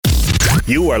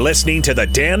You are listening to the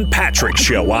Dan Patrick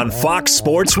Show on Fox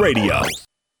Sports Radio.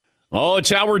 Oh,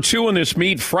 it's hour 2 on this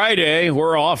Meat Friday.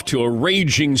 We're off to a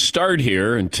raging start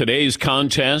here. And today's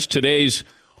contest, today's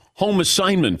home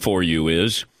assignment for you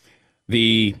is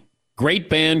the great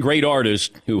band, great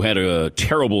artist who had a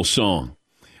terrible song.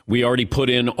 We already put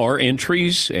in our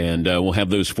entries, and we'll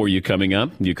have those for you coming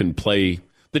up. You can play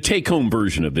the take-home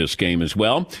version of this game as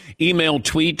well. Email,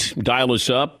 tweet, dial us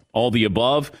up, all the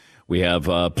above. We have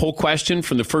a poll question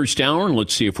from the first hour, and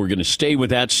let's see if we're going to stay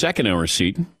with that second hour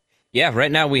seat. Yeah,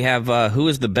 right now we have who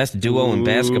is the best duo in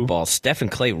basketball. Steph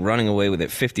and Klay running away with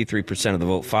it, 53% of the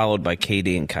vote, followed by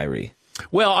KD and Kyrie.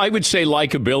 Well, I would say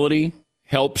likability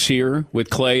helps here with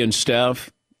Klay and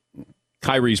Steph.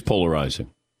 Kyrie's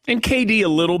polarizing. And KD a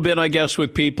little bit, I guess,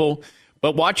 with people.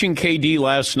 But watching KD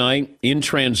last night in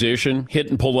transition, hit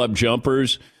and pull up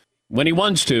jumpers, when he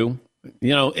wants to,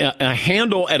 you know, a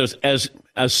handle as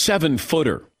a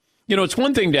 7-footer. You know, it's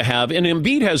one thing to have, and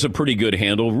Embiid has a pretty good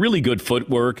handle, really good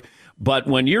footwork. But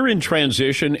when you're in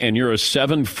transition and you're a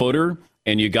 7-footer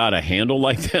and you got a handle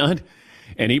like that,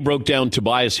 and he broke down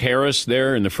Tobias Harris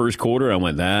there in the first quarter, I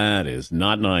went, that is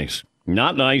not nice.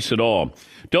 Not nice at all.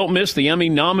 Don't miss the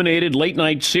Emmy-nominated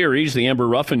late-night series, The Amber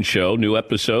Ruffin Show. New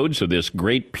episodes of this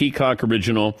great Peacock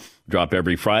original drop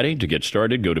every Friday. To get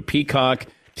started, go to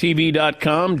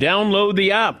peacocktv.com. Download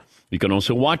the app. You can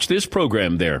also watch this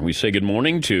program there. We say good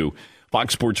morning to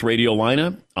Fox Sports Radio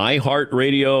lineup,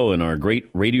 iHeartRadio, and our great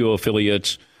radio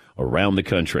affiliates around the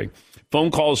country.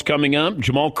 Phone calls coming up.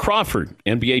 Jamal Crawford,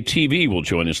 NBA TV, will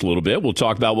join us a little bit. We'll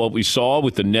talk about what we saw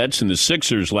with the Nets and the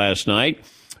Sixers last night.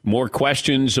 More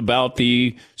questions about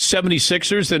the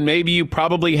 76ers than maybe you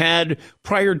probably had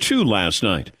prior to last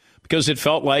night, because it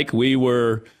felt like we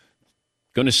were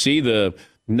going to see the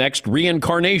next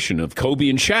reincarnation of Kobe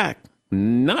and Shaq.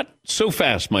 Not so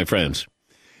fast, my friends.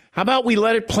 How about we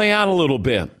let it play out a little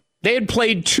bit? They had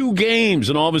played 2 games,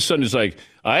 and all of a sudden it's like,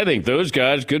 I think those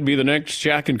guys could be the next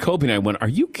Shaq and Kobe. And I went, are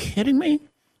you kidding me?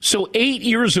 So 8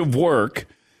 years of work,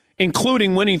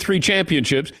 including winning 3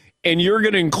 championships, and you're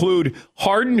going to include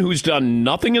Harden, who's done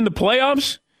nothing in the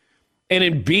playoffs, and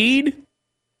Embiid?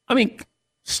 I mean,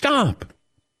 stop.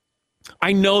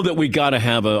 I know that we got to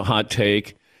have a hot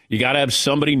take. You got to have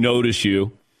somebody notice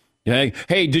you. Hey,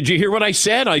 did you hear what I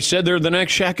said? I said they're the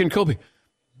next Shaq and Kobe.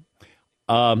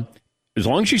 As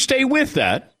long as you stay with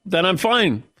that, then I'm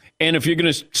fine. And if you're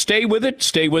going to stay with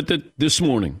it this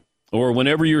morning or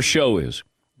whenever your show is.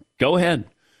 Go ahead.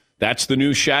 That's the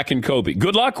new Shaq and Kobe.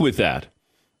 Good luck with that.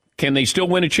 Can they still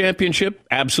win a championship?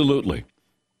 Absolutely.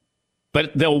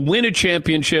 But they'll win a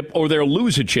championship or they'll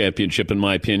lose a championship, in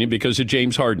my opinion, because of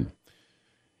James Harden.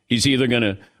 He's either going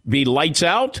to be lights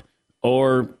out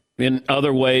or in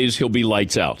other ways he'll be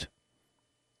lights out.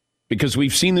 Because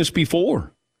we've seen this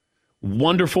before.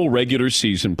 Wonderful regular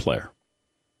season player.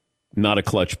 Not a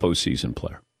clutch postseason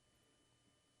player.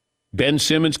 Ben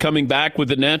Simmons coming back with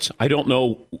the Nets. I don't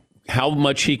know how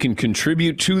much he can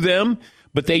contribute to them,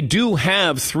 but they do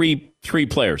have three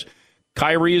players.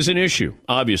 Kyrie is an issue,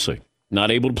 obviously.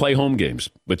 Not able to play home games.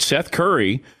 But Seth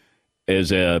Curry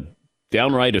is a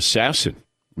downright assassin.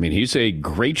 I mean, he's a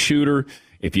great shooter.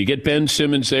 If you get Ben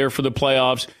Simmons there for the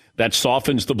playoffs, that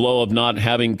softens the blow of not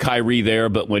having Kyrie there.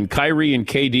 But when Kyrie and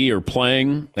KD are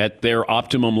playing at their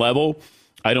optimum level,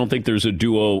 I don't think there's a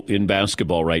duo in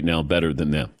basketball right now better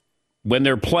than them. When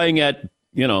they're playing at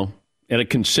a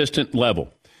consistent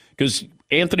level. Because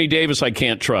Anthony Davis, I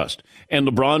can't trust. And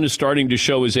LeBron is starting to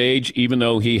show his age, even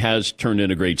though he has turned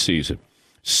in a great season.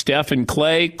 Steph and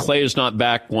Klay is not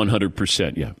back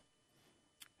 100% yet.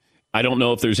 I don't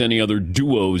know if there's any other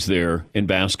duos there in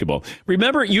basketball.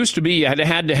 Remember, it used to be you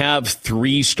had to have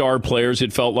 3 star players,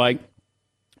 it felt like.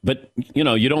 But, you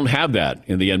don't have that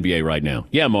in the NBA right now.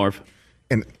 Yeah, Marv.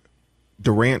 And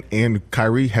Durant and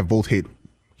Kyrie have both hit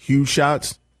huge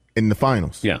shots in the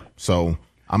finals. Yeah. So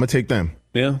I'm going to take them.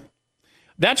 Yeah.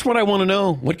 That's what I want to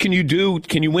know. What can you do?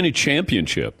 Can you win a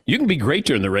championship? You can be great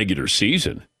during the regular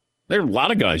season. There are a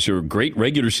lot of guys who are great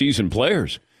regular season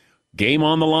players. Game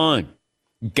on the line.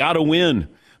 Got to win.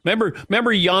 Remember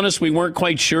Giannis, we weren't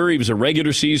quite sure he was a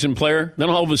regular season player. Then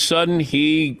all of a sudden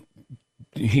he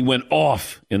went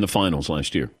off in the finals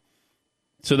last year.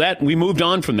 So that we moved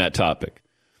on from that topic.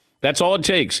 That's all it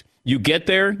takes. You get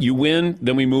there, you win,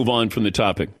 then we move on from the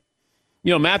topic.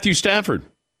 Matthew Stafford,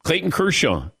 Clayton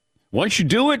Kershaw. Once you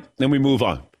do it, then we move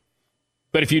on.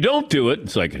 But if you don't do it,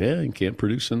 it's like, you can't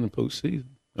produce in the postseason.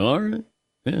 All right.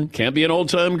 Yeah, can't be an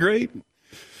all-time great.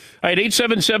 All right,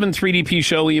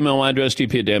 877-3DP-SHOW, email address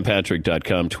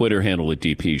dp@danpatrick.com, Twitter handle at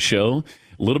DP Show.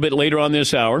 A little bit later on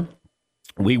this hour,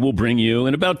 we will bring you,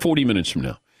 in about 40 minutes from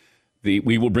now,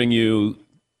 we will bring you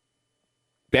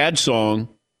Bad song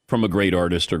from a great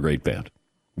artist or great band.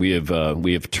 We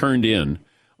have turned in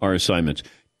our assignments.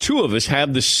 Two of us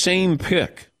have the same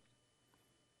pick.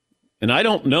 And I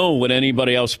don't know what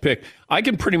anybody else picked. I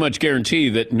can pretty much guarantee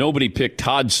that nobody picked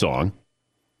Todd's song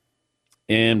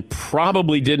and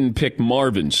probably didn't pick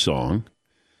Marvin's song.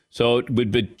 So it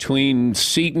would be between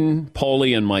Seton,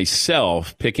 Paulie, and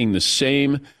myself picking the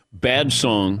same bad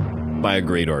song by a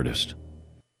great artist.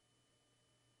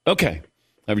 Okay.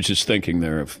 I was just thinking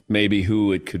there of maybe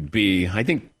who it could be. I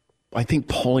think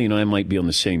Paulie and I might be on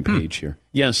the same page here.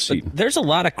 Yes, Seton. There's a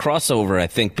lot of crossover, I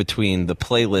think, between the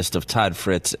playlist of Todd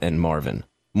Fritz and Marvin.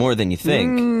 More than you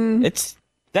think.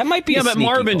 That might be. Yeah, a but sneaky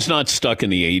Marvin's goal. not stuck in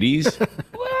the 80s.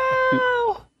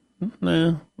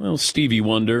 Well, Stevie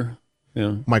Wonder.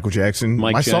 Yeah. Michael Jackson.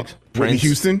 Mike my Jackson. Whitney Prince.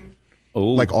 Houston. Oh.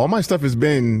 Like, all my stuff has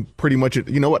been pretty much,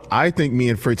 you know what? I think me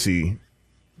and Fritzy,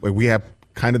 like, we have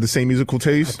kind of the same musical I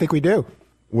taste. think we do.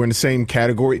 We're in the same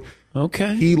category.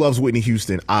 Okay. He loves Whitney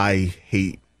Houston. I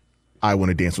hate I Want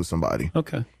to Dance with Somebody.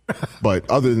 Okay. But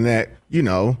other than that, you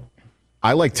know,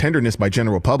 I like Tenderness by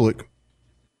General Public.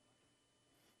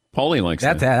 Paulie likes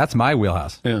that. That's my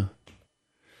wheelhouse. Yeah.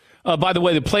 By the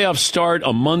way, the playoffs start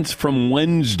a month from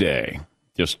Wednesday.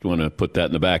 Just want to put that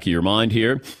in the back of your mind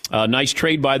here. Nice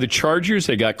trade by the Chargers.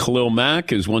 They got Khalil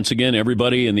Mack, as once again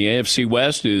everybody in the AFC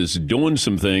West is doing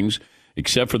some things,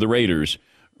 except for the Raiders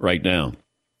right now.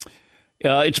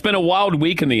 It's been a wild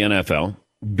week in the NFL.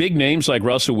 Big names like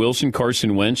Russell Wilson,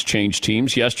 Carson Wentz changed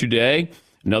teams yesterday.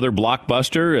 Another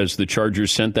blockbuster as the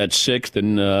Chargers sent that sixth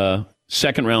and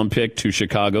second-round pick to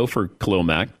Chicago for Khalil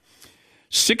Mack.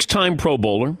 Six-time Pro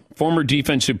Bowler, former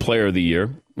Defensive Player of the Year.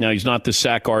 Now, he's not the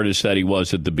sack artist that he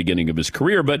was at the beginning of his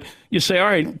career, but you say, all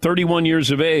right, 31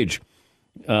 years of age.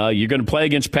 You're going to play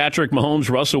against Patrick Mahomes,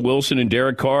 Russell Wilson, and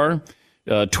Derek Carr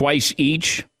twice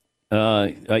each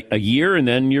a year, and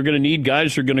then you're going to need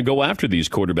guys who are going to go after these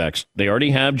quarterbacks. They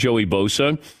already have Joey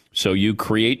Bosa, so you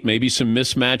create maybe some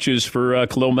mismatches for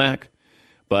Khalil Mack.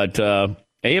 But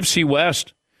AFC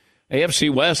West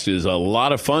is a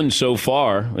lot of fun so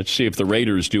far. Let's see if the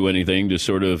Raiders do anything to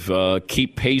sort of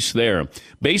keep pace there.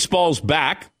 Baseball's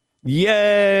back.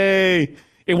 Yay!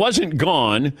 It wasn't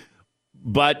gone,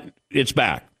 but it's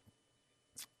back.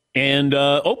 And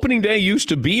opening day used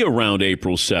to be around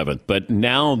April 7th, but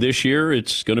now this year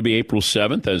it's going to be April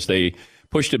 7th as they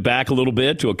pushed it back a little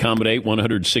bit to accommodate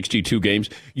 162 games.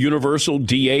 Universal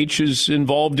DH is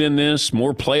involved in this,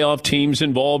 more playoff teams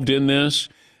involved in this,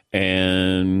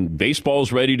 and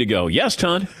baseball's ready to go. Yes,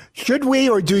 Todd? Should we,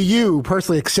 or do you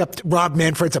personally accept Rob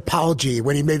Manfred's apology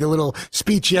when he made the little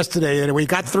speech yesterday and we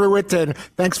got through it and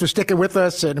thanks for sticking with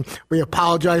us and we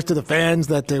apologize to the fans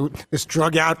that they just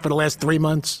drug out for the last 3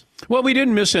 months? Well, we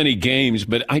didn't miss any games,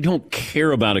 but I don't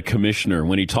care about a commissioner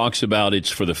when he talks about it's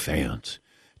for the fans.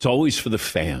 It's always for the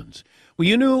fans. Well,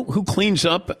 you know who cleans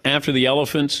up after the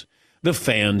elephants? The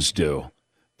fans do.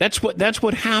 That's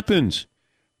what happens.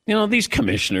 You know, these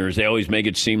commissioners, they always make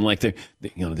it seem like they're,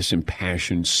 you know, this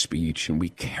impassioned speech and we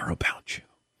care about you.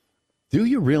 Do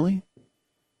you really?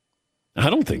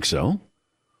 I don't think so.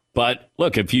 But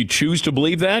look, if you choose to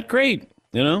believe that, great,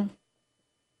 you know.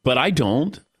 But I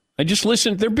don't. I just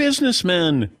listen. They're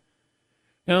businessmen.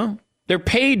 You know, they're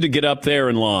paid to get up there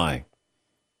and lie.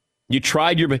 You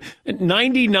tried your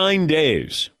 99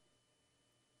 days.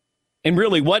 And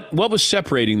really, what was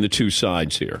separating the two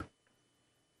sides here?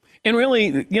 And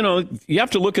really, you know, you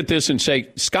have to look at this and say,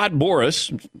 Scott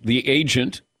Boras, the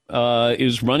agent,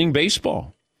 is running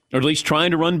baseball, or at least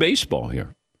trying to run baseball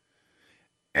here.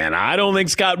 And I don't think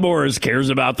Scott Boras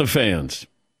cares about the fans.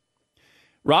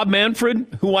 Rob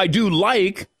Manfred, who I do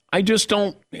like, I just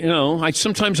don't, you know,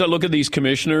 sometimes I look at these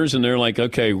commissioners and they're like,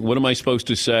 okay, what am I supposed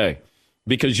to say?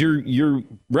 Because you're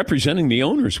representing the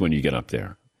owners when you get up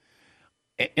there.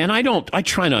 And I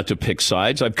try not to pick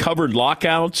sides. I've covered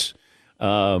lockouts.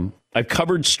 I've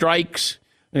covered strikes.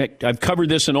 I've covered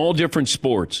this in all different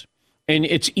sports. And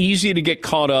it's easy to get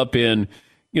caught up in,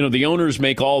 you know, the owners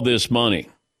make all this money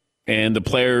and the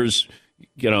players,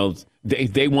 you know,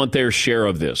 they want their share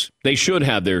of this. They should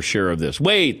have their share of this.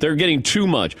 Wait, they're getting too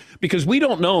much because we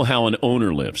don't know how an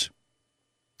owner lives.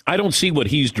 I don't see what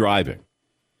he's driving.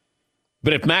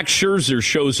 But if Max Scherzer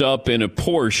shows up in a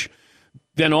Porsche,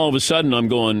 then all of a sudden I'm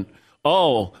going,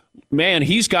 oh, man,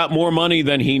 he's got more money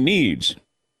than he needs.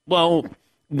 Well,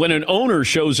 when an owner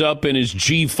shows up in his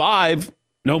G5,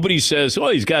 nobody says, oh,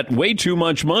 he's got way too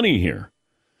much money here.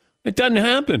 It doesn't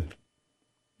happen,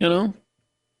 you know?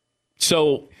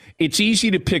 So it's easy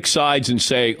to pick sides and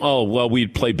say, oh, well,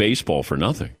 we'd play baseball for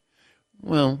nothing.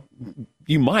 Well,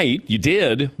 you might, you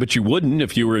did, but you wouldn't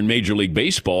if you were in Major League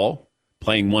Baseball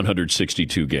playing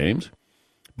 162 games.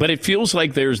 But it feels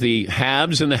like there's the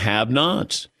haves and the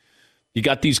have-nots. You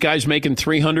got these guys making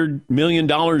 $300 million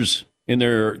in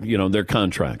their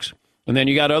contracts. And then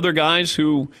you got other guys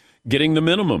who getting the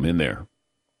minimum in there.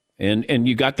 And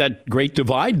you got that great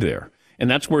divide there. And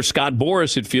that's where Scott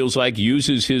Boras, it feels like,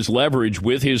 uses his leverage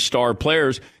with his star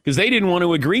players because they didn't want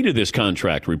to agree to this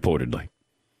contract, reportedly.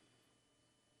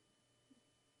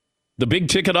 The big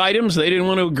ticket items, they didn't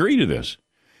want to agree to this.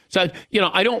 So,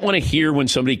 I don't want to hear when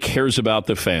somebody cares about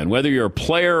the fan. Whether you're a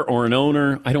player or an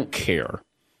owner, I don't care.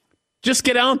 Just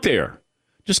get out there.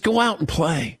 Just go out and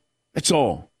play. That's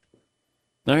all.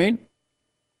 All right?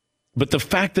 But the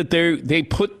fact that they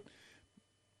put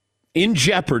in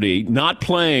jeopardy not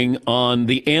playing on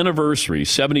the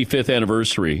 75th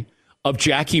anniversary of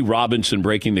Jackie Robinson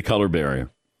breaking the color barrier.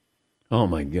 Oh,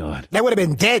 my God. That would have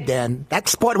been dead, Dan. That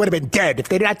sport would have been dead if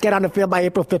they did not get on the field by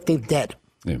April 15th, dead.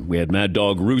 Yeah, we had Mad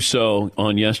Dog Russo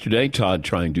on yesterday. Todd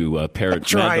trying to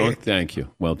parrot Mad Dog. Thank you.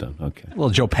 Well done. Okay. A little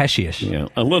Joe Pesci-ish. Yeah,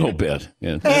 a little bit.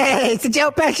 Yeah. Hey, it's the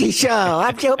Joe Pesci show.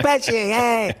 I'm Joe Pesci.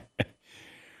 Hey.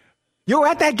 You were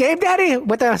at that game, Daddy?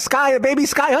 With the baby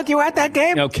Skyhook? You were at that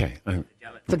game? Okay.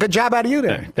 It's a good job out of you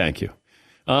there. Thank you.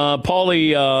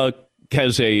 Paulie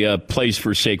has a place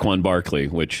for Saquon Barkley,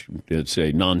 which it's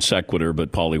a non sequitur,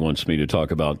 but Paulie wants me to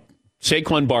talk about.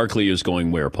 Saquon Barkley is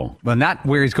going where, Paul? Well, not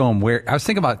where he's going. Where I was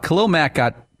thinking about Khalil Mack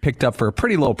got picked up for a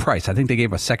pretty low price. I think they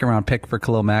gave a second-round pick for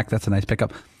Khalil Mack. That's a nice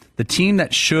pickup. The team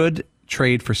that should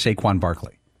trade for Saquon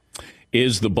Barkley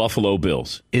is the Buffalo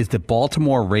Bills. Is the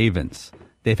Baltimore Ravens.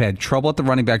 They've had trouble at the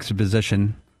running back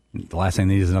position. The last thing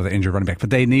they need is another injured running back, but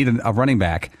they need a running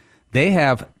back. They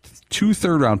have 2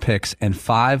 third-round picks and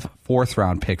 5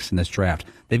 fourth-round picks in this draft.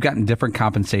 They've gotten different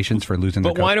compensations for losing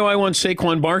their coach. But why do I want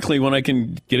Saquon Barkley when I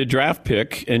can get a draft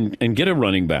pick and get a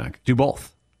running back? Do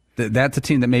both. That's a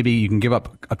team that maybe you can give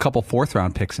up a couple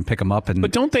fourth-round picks and pick them up.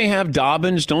 But don't they have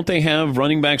Dobbins? Don't they have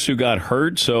running backs who got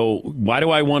hurt? So why do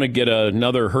I want to get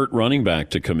another hurt running back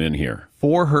to come in here?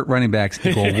 4 hurt running backs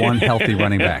equal 1 healthy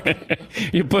running back.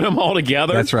 You put them all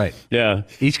together? That's right. Yeah.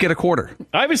 Each get a quarter.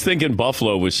 I was thinking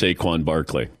Buffalo with Saquon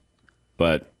Barkley,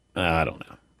 but I don't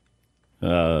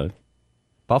know.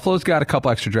 Buffalo's got a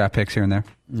couple extra draft picks here and there.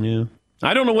 Yeah.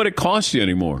 I don't know what it costs you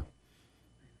anymore.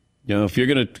 If you're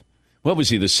going to... What was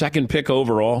he, the second pick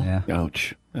overall? Yeah.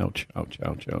 Ouch.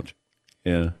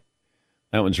 Yeah,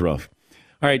 that one's rough.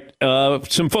 All right,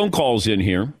 some phone calls in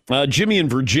here. Jimmy in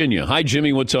Virginia. Hi,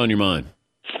 Jimmy. What's on your mind?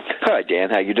 Hi,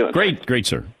 Dan. How you doing? Great,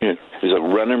 sir. Yeah. There's a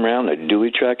running around a Dewey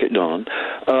track at dawn.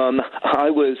 I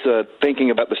was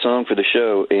thinking about the song for the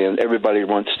show, and Everybody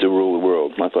Wants to Rule the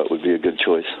World. I thought would be a good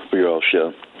choice for your all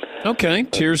show. Okay,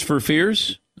 Tears for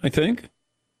Fears, I think.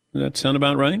 Does that sound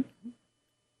about right?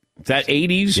 Is that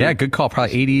 80s? Yeah, good call.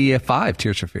 Probably 85,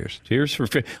 Tears for Fears. Tears for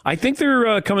Fears. I think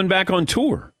they're coming back on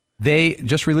tour. They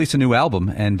just released a new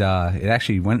album, and it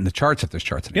actually went in the charts if there's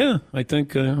charts in it. Yeah, I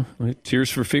think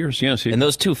Tears for Fears, yes. And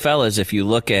those two fellas, if you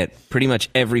look at pretty much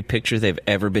every picture they've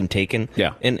ever been taken,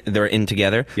 and they're in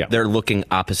together, they're looking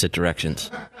opposite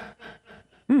directions.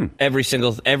 Every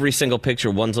single picture,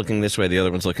 one's looking this way, the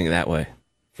other one's looking that way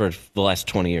for the last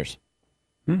 20 years.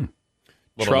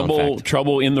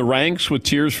 Trouble in the ranks with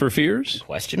Tears for Fears?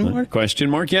 Question mark?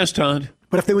 Question mark, yes, Todd.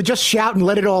 But if they would just shout and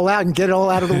let it all out and get it all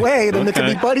out of the way, then they could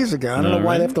be buddies again. I don't know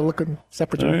why they have to look in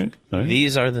separate directions. All right.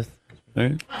 These are the... All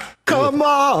right. Come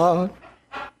on.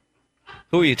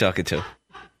 Who are you talking to?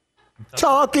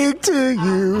 Talking to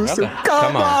you, so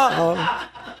come on.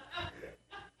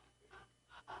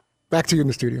 Back to you in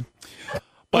the studio.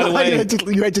 By the way,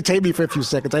 you entertained me for a few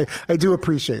seconds. I do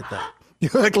appreciate that. You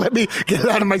let me get it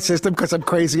out of my system because I'm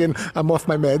crazy and I'm off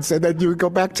my meds, and then you go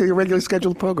back to your regularly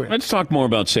scheduled program. Let's talk more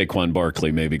about Saquon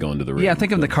Barkley maybe going to the Ravens. Yeah,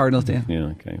 think of the Cardinals, Dan. Yeah,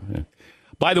 okay. Yeah.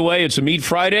 By the way, it's a Meat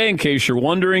Friday, in case you're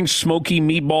wondering. Smoky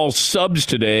meatball subs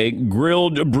today,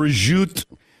 grilled prosciutto,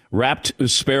 wrapped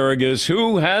asparagus.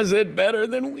 Who has it better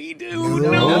than we do?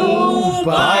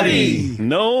 Nobody.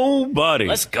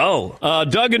 Let's go.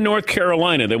 Doug in North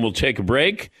Carolina. Then we'll take a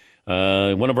break.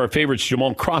 One of our favorites,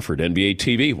 Jamal Crawford, NBA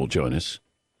TV, will join us.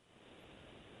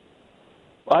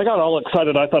 I got all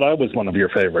excited. I thought I was one of your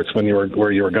favorites when you were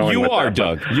where you were going. You with are, that.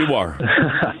 Doug. You are.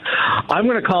 I'm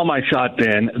going to call my shot,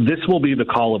 Dan. This will be the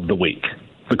call of the week.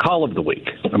 The call of the week.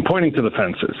 I'm pointing to the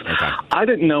fences. Okay. I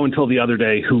didn't know until the other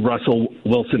day who Russell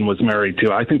Wilson was married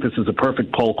to. I think this is a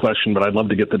perfect poll question, but I'd love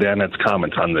to get the Danettes'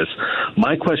 comments on this.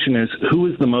 My question is, who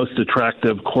is the most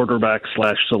attractive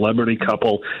quarterback/celebrity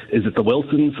couple? Is it the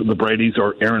Wilsons, the Bradys,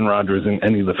 or Aaron Rodgers and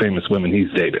any of the famous women he's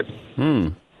dated?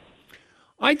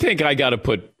 I think I got to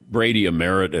put Brady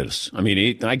emeritus. I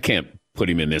mean, I can't put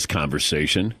him in this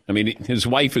conversation. I mean, his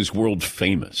wife is world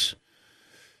famous.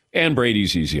 And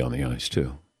Brady's easy on the ice,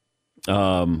 too.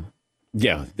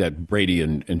 Yeah, that Brady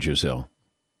and Giselle,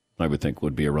 I would think,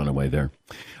 would be a runaway there.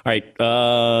 All right,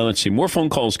 let's see. More phone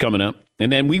calls coming up.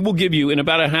 And then we will give you, in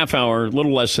about a half hour, a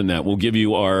little less than that, we'll give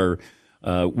you our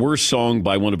worst song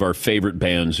by one of our favorite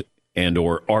bands and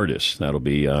or artists. That'll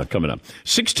be coming up.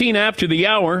 16 after the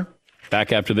hour.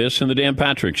 Back after this in the Dan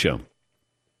Patrick Show.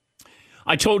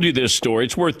 I told you this story.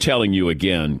 It's worth telling you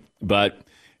again, but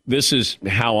this is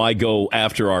how I go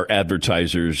after our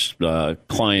advertisers,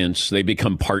 clients. They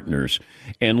become partners.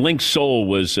 And Link Soul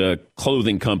was a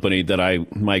clothing company that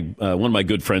one of my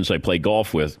good friends I play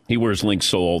golf with, he wears Link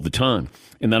Soul all the time.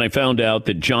 And then I found out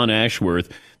that John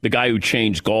Ashworth, the guy who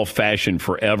changed golf fashion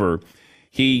forever,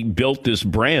 he built this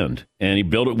brand, and he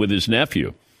built it with his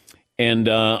nephew. And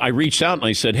I reached out and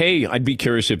I said, hey, I'd be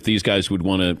curious if these guys would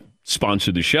want to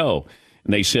sponsor the show.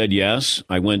 And they said yes.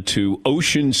 I went to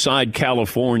Oceanside,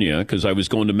 California, because I was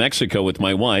going to Mexico with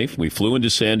my wife. We flew into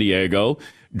San Diego,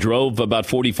 drove about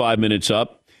 45 minutes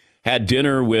up, had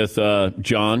dinner with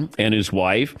John and his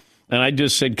wife. And I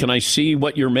just said, can I see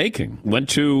what you're making? Went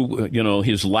to,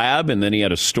 his lab, and then he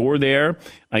had a store there.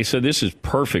 I said, this is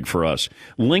perfect for us.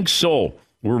 Link Soul.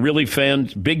 We're really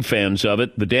big fans of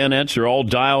it. The Danettes are all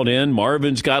dialed in.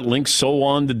 Marvin's got Link Soul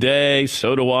on today.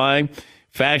 So do I.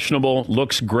 Fashionable,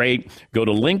 looks great. Go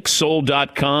to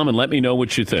linksoul.com and let me know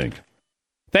what you think.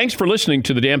 Thanks for listening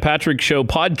to the Dan Patrick Show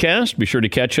podcast. Be sure to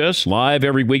catch us live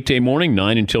every weekday morning,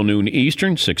 9 until noon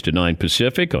Eastern, 6 to 9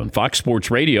 Pacific on Fox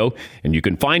Sports Radio. And you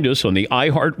can find us on the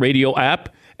iHeartRadio app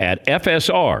at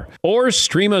FSR or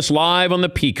stream us live on the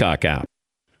Peacock app.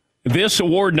 This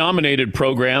award-nominated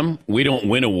program, we don't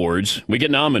win awards, we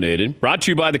get nominated. Brought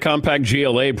to you by the Compact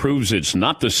GLA, proves it's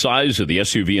not the size of the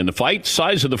SUV in the fight,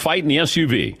 size of the fight in the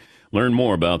SUV. Learn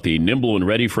more about the nimble and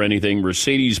ready-for-anything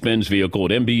Mercedes-Benz vehicle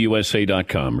at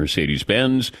MBUSA.com.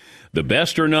 Mercedes-Benz, the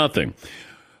best or nothing.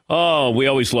 Oh, we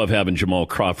always love having Jamal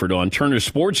Crawford on. Turner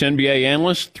Sports NBA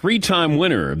analyst, three-time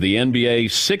winner of the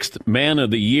NBA Sixth Man of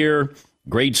the Year,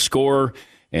 great scorer.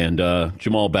 And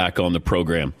Jamal back on the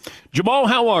program. Jamal,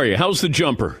 how are you? How's the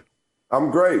jumper?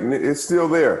 I'm great. It's still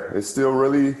there. It's still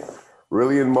really,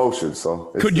 really in motion.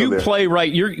 So could you play right?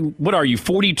 What are you,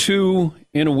 42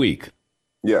 in a week?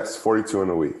 Yes, 42 in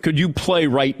a week. Could you play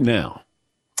right now?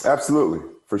 Absolutely,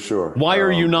 for sure. Why are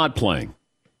you not playing?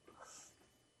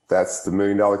 That's the $1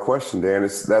 million question, Dan.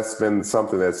 That's been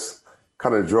something that's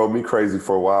kind of drove me crazy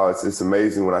for a while. It's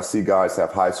amazing when I see guys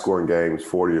have high-scoring games,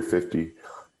 40 or 50.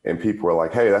 And people are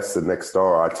like, hey, that's the next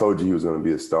star. I told you he was going to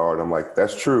be a star. And I'm like,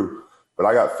 that's true. But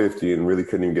I got 50 and really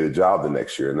couldn't even get a job the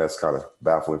next year. And that's kind of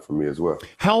baffling for me as well.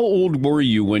 How old were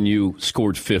you when you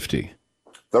scored 50?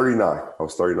 39. I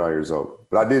was 39 years old.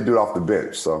 But I did do it off the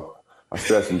bench. So I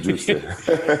still had some juice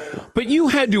there. But you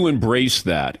had to embrace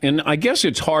that. And I guess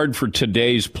it's hard for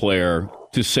today's player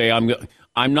to say,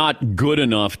 I'm not good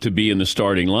enough to be in the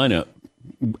starting lineup.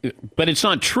 But it's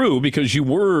not true because you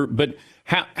were. But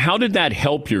how did that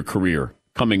help your career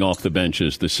coming off the bench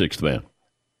as the sixth man?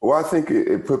 Well, I think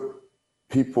it put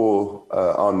people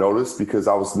on notice because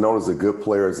I was known as a good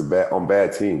player on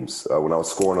bad teams. When I was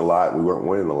scoring a lot, we weren't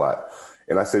winning a lot.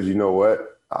 And I said, you know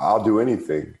what? I'll do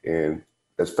anything. And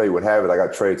as fate would have it, I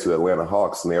got traded to the Atlanta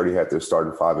Hawks, and they already had their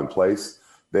starting five in place.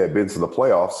 They had been to the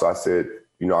playoffs, so I said,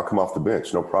 I'll come off the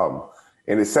bench, no problem.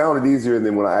 And it sounded easier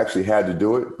than when I actually had to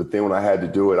do it. But then when I had to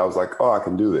do it, I was like, oh, I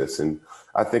can do this. And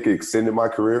I think it extended my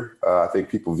career. I think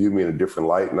people view me in a different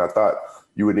light. And I thought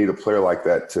you would need a player like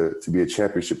that to be a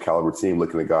championship caliber team,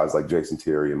 looking at guys like Jason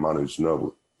Terry and Manu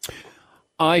Ginobili.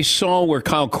 I saw where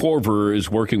Kyle Korver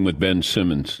is working with Ben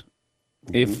Simmons.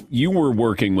 Mm-hmm. If you were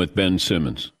working with Ben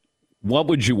Simmons, what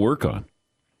would you work on?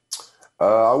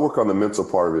 I work on the mental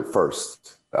part of it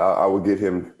first. I would get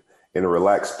him in a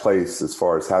relaxed place as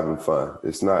far as having fun.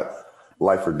 It's not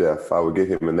life or death. I would get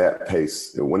him in that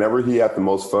pace. And whenever he had the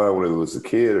most fun, whether it was a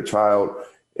kid or child,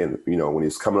 and when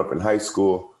he's coming up in high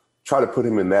school, try to put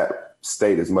him in that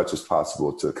state as much as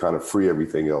possible to kind of free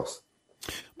everything else.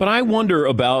 But I wonder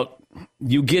about,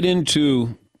 you get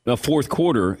into the fourth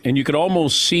quarter and you could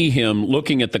almost see him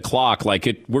looking at the clock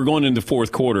like we're going into the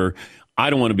fourth quarter. I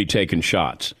don't want to be taking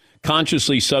shots,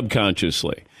 consciously,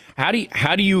 subconsciously. How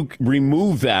do you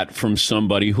remove that from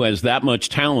somebody who has that much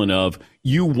talent of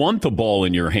you want the ball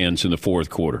in your hands in the fourth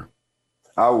quarter?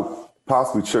 I would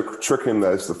possibly trick him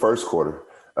that it's the first quarter.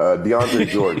 DeAndre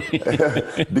Jordan.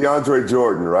 DeAndre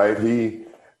Jordan, right?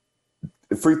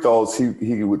 Free throws,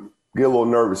 he would get a little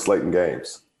nervous late in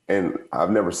games. And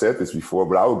I've never said this before,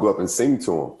 but I would go up and sing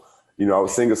to him. I would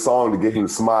sing a song to get him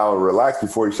to smile and relax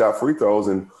before he shot free throws.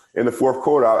 And in the fourth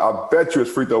quarter, I bet you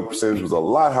his free throw percentage was a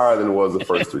lot higher than it was the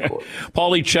first three quarters.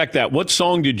 Paulie, check that. What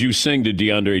song did you sing to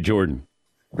DeAndre Jordan?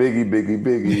 Biggie, Biggie,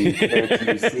 Biggie, can't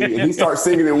you see? And he starts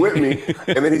singing it with me,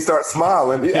 and then he starts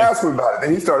smiling. He asked me about it,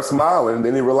 then he starts smiling, and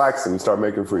then he relaxed and start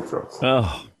making free throws.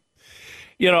 Oh.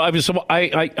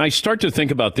 I start to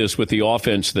think about this with the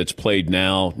offense that's played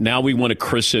now. Now we want to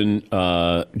christen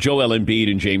Joel Embiid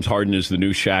and James Harden as the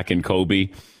new Shaq and Kobe.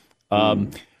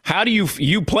 How do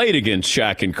you played against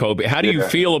Shaq and Kobe? How do you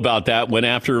feel about that when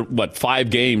after, 5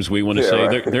 games we want to say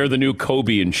right. they're the new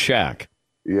Kobe and Shaq?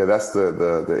 Yeah, that's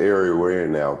the area we're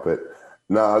in now. But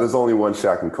there's only one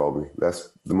Shaq and Kobe. That's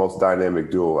the most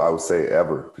dynamic duo, I would say,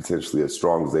 ever, potentially as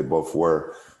strong as they both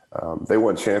were. They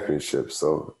won championships,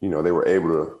 so, they were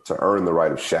able to earn the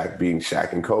right of Shaq being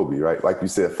Shaq and Kobe, right? Like you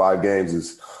said, 5 games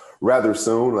is rather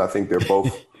soon. I think they're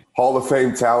both Hall of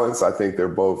Fame talents. I think they're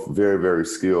both very, very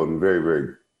skilled and very,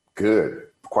 very good,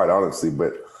 quite honestly.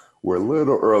 But we're a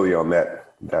little early on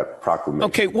that proclamation.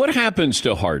 Okay, what happens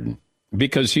to Harden?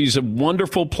 Because he's a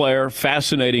wonderful player,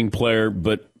 fascinating player,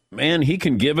 but, man, he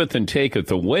can giveth and taketh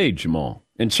away, Jamal.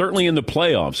 And certainly in the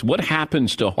playoffs. What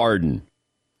happens to Harden?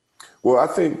 Well, I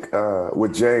think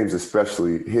with James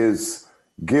especially, his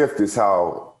gift is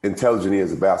how intelligent he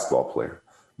is as a basketball player.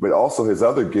 But also his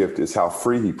other gift is how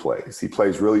free he plays. He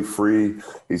plays really free.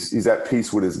 He's at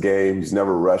peace with his game. He's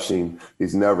never rushing.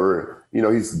 He's never,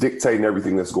 he's dictating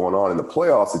everything that's going on. In the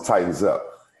playoffs, it tightens up.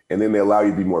 And then they allow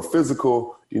you to be more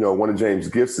physical. One of James'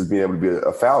 gifts is being able to be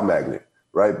a foul magnet,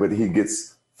 right? But he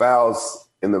gets fouls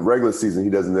in the regular season he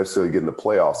doesn't necessarily get in the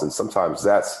playoffs. And sometimes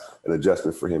that's an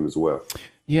adjustment for him as well.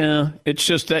 Yeah, it's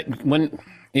just that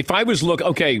if I was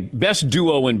best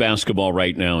duo in basketball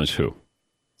right now is who?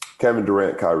 Kevin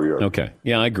Durant, Kyrie Irving. Okay.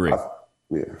 Yeah, I agree.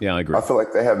 I agree. I feel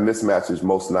like they have mismatches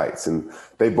most nights, and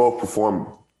they both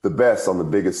perform the best on the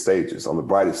biggest stages, on the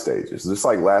brightest stages. Just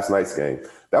like last night's game.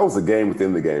 That was a game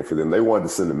within the game for them. They wanted to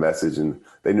send a message, and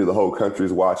they knew the whole country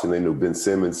was watching. They knew Ben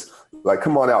Simmons. Like,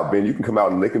 come on out, Ben. You can come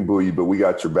out and they can boo you, but we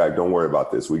got your back. Don't worry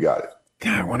about this. We got it.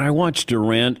 God, when I watch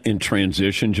Durant in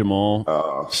transition, Jamal,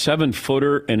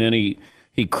 7-footer, and then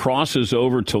he crosses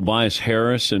over Tobias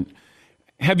Harris. And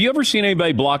have you ever seen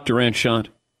anybody block Durant's shot,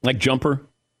 like jumper?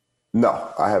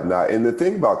 No, I have not. And the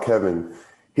thing about Kevin,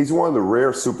 he's one of the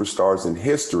rare superstars in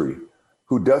history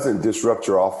who doesn't disrupt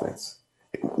your offense.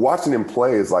 Watching him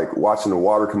play is like watching the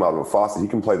water come out of a faucet. He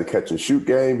can play the catch and shoot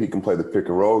game. He can play the pick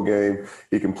and roll game.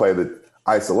 He can play the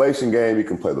isolation game. He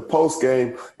can play the post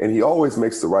game, and he always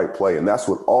makes the right play. And that's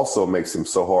what also makes him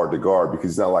so hard to guard,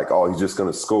 because he's not like, he's just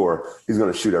going to score. He's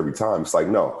going to shoot every time. It's like,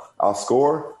 no, I'll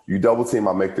score. You double team,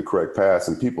 I'll make the correct pass.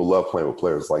 And people love playing with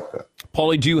players like that.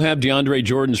 Paulie, do you have DeAndre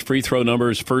Jordan's free throw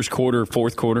numbers, first quarter,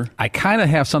 fourth quarter? I kind of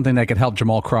have something that could help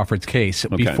Jamal Crawford's case.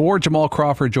 Okay. Before Jamal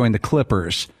Crawford joined the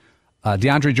Clippers,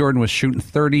 DeAndre Jordan was shooting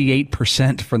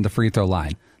 38% from the free throw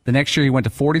line. The next year, he went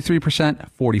to 43%,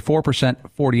 44%,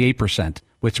 48%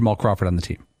 with Jamal Crawford on the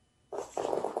team.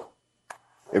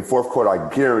 In fourth quarter, I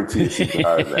guarantee it's even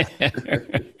higher than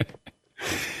that.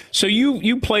 So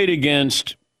you played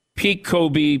against peak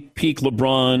Kobe, peak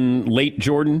LeBron, late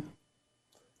Jordan?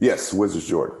 Yes, Wizards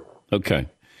Jordan. Okay.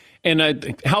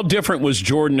 And how different was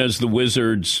Jordan as the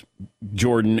Wizards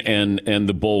Jordan and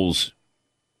the Bulls?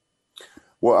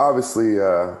 Well, obviously,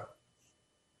 a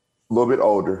little bit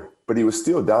older, but he was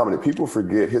still dominant. People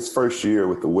forget his first year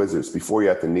with the Wizards before he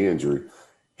had the knee injury.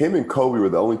 Him and Kobe were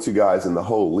the only 2 guys in the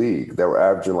whole league that were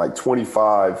averaging like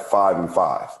 25, 5, and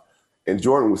 5. And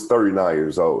Jordan was 39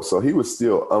 years old, so he was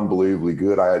still unbelievably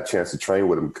good. I had a chance to train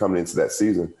with him coming into that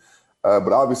season.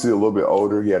 But obviously a little bit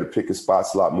older. He had to pick his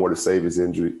spots a lot more to save his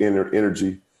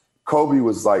energy. Kobe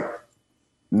was like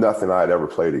nothing I had ever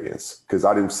played against, because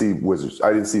I didn't see Wizards.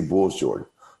 I didn't see Bulls Jordan.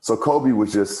 So Kobe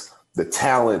was just the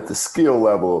talent, the skill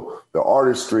level, the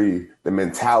artistry, the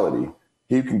mentality.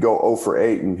 He can go 0 for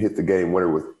 8 and hit the game winner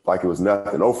with like it was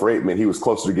nothing. 0 for 8 meant he was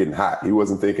closer to getting hot. He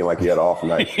wasn't thinking like he had an off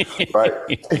night, right?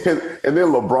 And then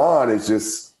LeBron is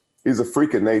just, he's a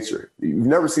freak of nature. You've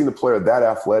never seen a player that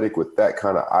athletic with that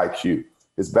kind of IQ.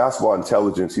 His basketball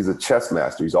intelligence, he's a chess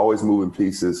master. He's always moving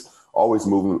pieces, always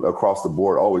moving across the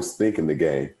board, always thinking the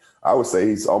game. I would say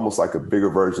he's almost like a bigger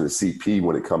version of CP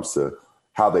when it comes to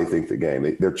how they think the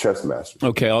game. They're chess masters.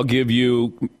 Okay, I'll give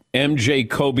you MJ,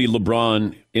 Kobe,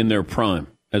 LeBron in their prime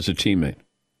as a teammate.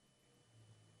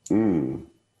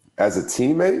 As a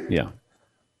teammate? Yeah.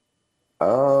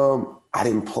 I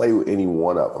didn't play with any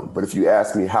one of them. But if you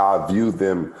ask me how I view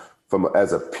them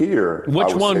as a peer.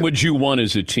 Which one would you want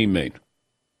as a teammate?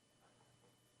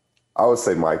 I would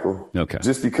say Michael. Okay.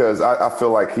 Just because I feel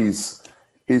like he's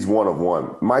one of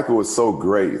one. Michael is so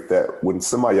great that when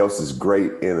somebody else is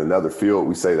great in another field,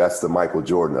 we say that's the Michael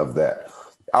Jordan of that.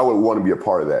 I would want to be a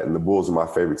part of that. And the Bulls are my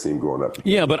favorite team growing up.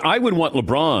 Yeah, but I would want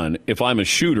LeBron if I'm a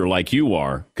shooter like you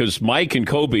are, because Mike and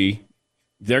Kobe,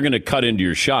 they're going to cut into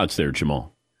your shots there,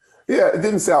 Jamal. Yeah, it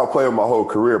didn't say I'll play with my whole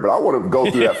career, but I want to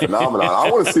go through that phenomenon. I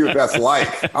want to see what that's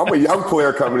like. I'm a young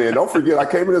player coming in. Don't forget,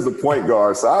 I came in as a point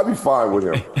guard, so I'll be fine with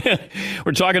him.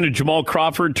 We're talking to Jamal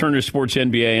Crawford, Turner Sports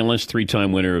NBA analyst,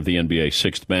 3-time winner of the NBA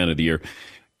Sixth Man of the Year.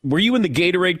 Were you in the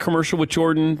Gatorade commercial with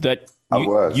Jordan? I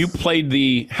was. You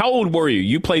played how old were you?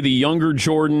 You played the younger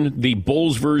Jordan, the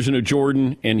Bulls version of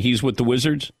Jordan, and he's with the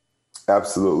Wizards?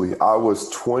 Absolutely. I was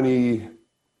 22,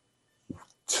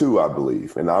 I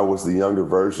believe, and I was the younger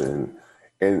version.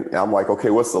 And I'm like,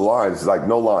 okay, what's the lines? He's like,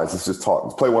 no lines. Let's just talk.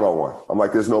 Let's play one-on-one. I'm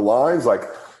like, there's no lines?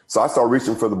 So I start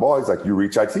reaching for the ball. He's like, you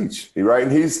reach, I teach. Right?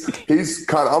 And he's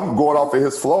kind of, I'm going off of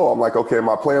his flow. I'm like, okay, am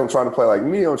I playing? I'm trying to play like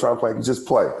me. I'm trying to play. Just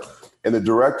play. And the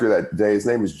director that day, his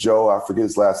name is Joe. I forget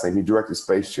his last name. He directed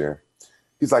Space Jam.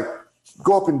 He's like,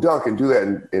 go up and dunk and do that.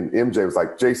 And MJ was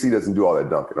like, JC doesn't do all that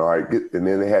dunking. All right. And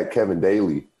then they had Kevin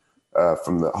Daly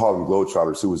from the Harlem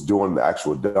Globetrotters who was doing the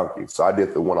actual dunking. So I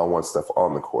did the one-on-one stuff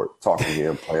on the court, talking to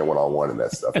him, playing one-on-one and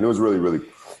that stuff. And it was really, really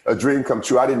a dream come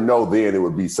true. I didn't know then it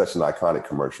would be such an iconic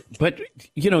commercial. But,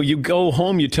 you go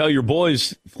home, you tell your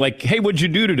boys, like, hey, what'd you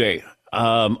do today?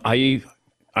 I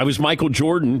was Michael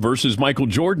Jordan versus Michael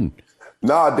Jordan.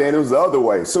 Nah, Dan, it was the other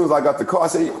way. As soon as I got the call, I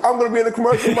said, I'm going to be in the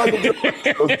commercial with Michael Jordan.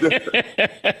 It was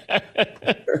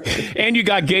different. And you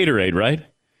got Gatorade, right?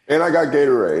 And I got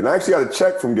Gatorade. And I actually got a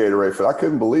check from Gatorade for that. I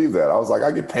couldn't believe that. I was like, I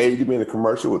get paid to be in a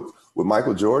commercial with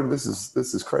Michael Jordan? This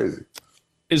is crazy.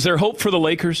 Is there hope for the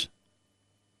Lakers?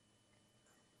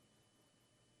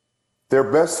 Their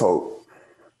best hope,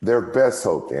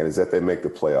 Dan, is that they make the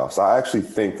playoffs. I actually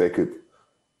think they could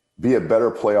be a better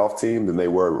playoff team than they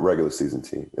were a regular season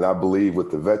team. And I believe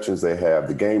with the veterans they have,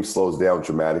 the game slows down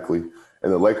dramatically,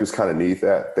 and the Lakers kind of need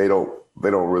that. They don't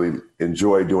really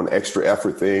enjoy doing extra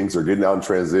effort things or getting out in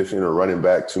transition or running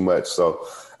back too much. So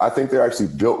I think they're actually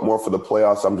built more for the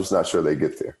playoffs. I'm just not sure they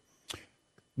get there.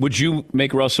 Would you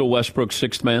make Russell Westbrook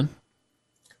sixth man?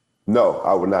 No,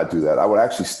 I would not do that. I would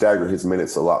actually stagger his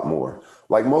minutes a lot more,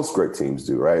 like most great teams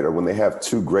do, right? Or when they have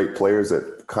two great players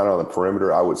that kind of on the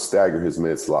perimeter, I would stagger his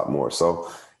minutes a lot more.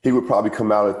 So he would probably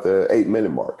come out at the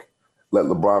 8-minute mark, let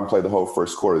LeBron play the whole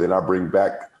first quarter. Then I bring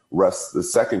back Russ the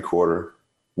second quarter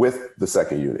with the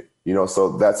second unit,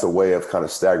 so that's a way of kind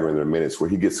of staggering their minutes where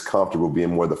he gets comfortable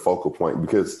being more the focal point,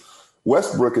 because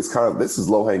Westbrook is this is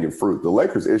low-hanging fruit. The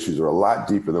Lakers' issues are a lot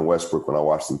deeper than Westbrook when I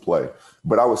watch them play.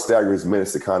 But I would stagger his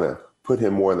minutes to kind of put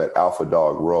him more in that alpha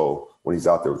dog role when he's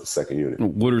out there with the second unit.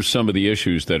 What are some of the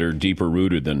issues that are deeper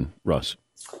rooted than Russ?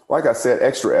 Like I said,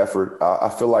 extra effort. I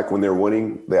feel like when they're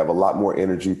winning, they have a lot more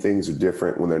energy. Things are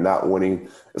different. When they're not winning,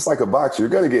 it's like a boxer. You're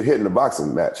going to get hit in a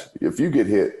boxing match. If you get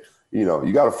hit, you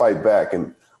got to fight back.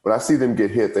 And when I see them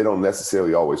get hit, they don't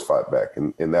necessarily always fight back.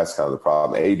 And that's kind of the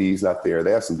problem. AD's not there.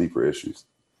 They have some deeper issues.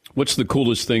 What's the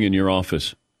coolest thing in your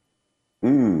office?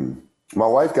 My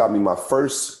wife got me my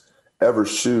first ever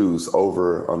shoes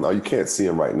over. You can't see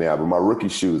them right now, but my rookie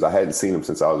shoes, I hadn't seen them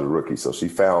since I was a rookie. So she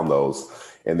found those.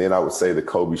 And then I would say the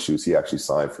Kobe shoes he actually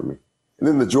signed for me. And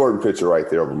then the Jordan picture right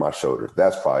there over my shoulder.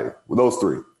 That's probably those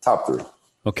three, top three.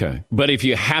 Okay. But if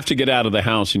you have to get out of the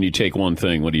house and you take one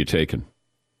thing, what are you taking?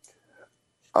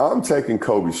 I'm taking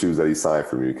Kobe shoes that he signed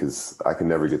for me because I can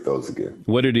never get those again.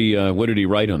 What did he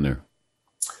write on there?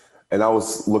 And I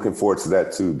was looking forward to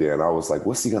that too, Dan. I was like,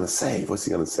 what's he going to say?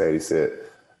 He said,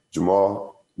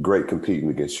 Jamal, great competing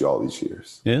against you all these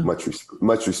years. Yeah. Much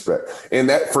respect. And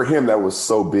that for him, that was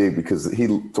so big because he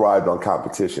thrived on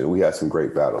competition. We had some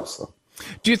great battles. So.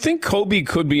 Do you think Kobe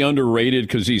could be underrated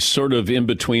because he's sort of in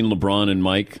between LeBron and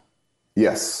Mike?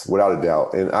 Yes, without a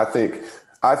doubt. And I think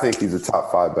he's a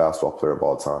top 5 basketball player of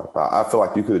all time. I feel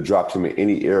like you could have dropped him at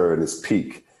any era in his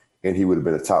peak, and he would have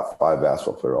been a top 5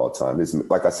 basketball player all time.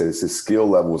 Like I said, his skill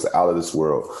level was out of this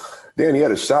world. Then he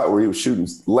had a shot where he was shooting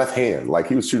left hand. Like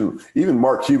he was shooting, even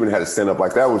Mark Cuban had to stand up.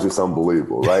 Like that was just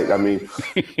unbelievable, right? I mean,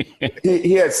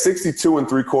 he had 62 and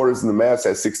 3/4 and the Mavs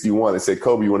had 61. They said,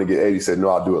 Kobe, you want to get 80? He said, no,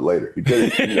 I'll do it later. He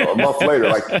did it, a month later.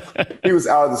 Like he was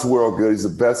out of this world good. He's the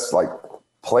best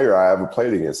player I ever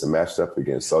played against and matched up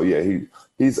against. So yeah,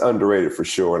 he's underrated for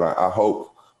sure. And I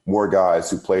hope more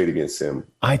guys who played against him.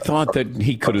 I thought that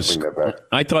he could have.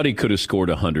 I thought he could have scored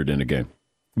 100 in a game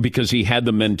because he had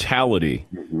the mentality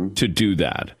to do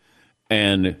that.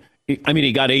 And I mean,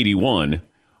 he got 81,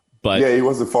 but yeah, he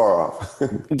wasn't far off.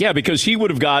 Yeah, because he would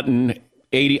have gotten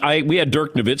 80. We had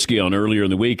Dirk Nowitzki on earlier in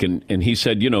the week, and he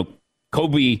said,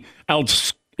 Kobe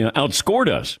outscored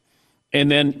us,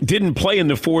 and then didn't play in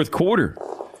the fourth quarter.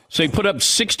 So he put up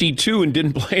 62 and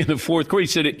didn't play in the fourth quarter. He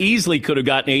said it easily could have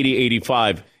gotten 80,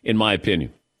 85, in my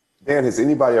opinion. Dan, has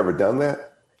anybody ever done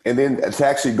that? And then to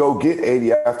actually go get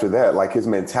 80 after that, like his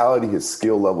mentality, his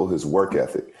skill level, his work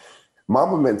ethic.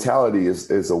 Mamba mentality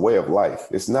is a way of life.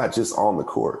 It's not just on the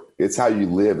court. It's how you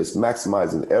live. It's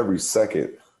maximizing every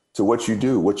second to what you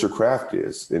do, what your craft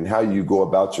is, and how you go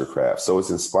about your craft. So it's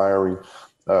inspiring.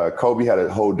 Kobe had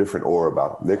a whole different aura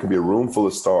about him. There could be a room full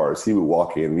of stars. He would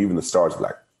walk in, and even the stars would be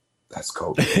like, that's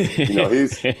Kobe.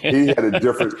 He had a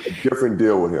different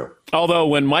deal with him. Although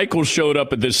when Michael showed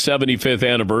up at this 75th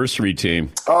anniversary team.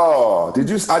 Oh, I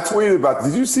tweeted about,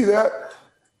 did you see that?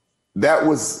 That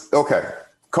was, okay.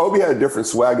 Kobe had a different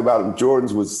swag about him.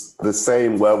 Jordan's was the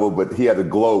same level, but he had a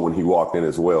glow when he walked in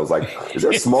as well. It's like, is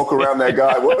there smoke around that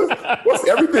guy? What's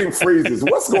everything freezes?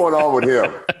 What's going on with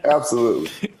him?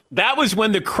 Absolutely. That was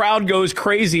when the crowd goes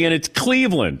crazy, and it's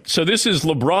Cleveland. So this is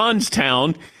LeBron's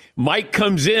town. Mike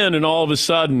comes in, and all of a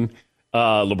sudden,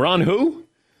 LeBron who?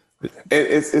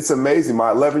 It's amazing.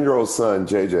 My 11-year-old son,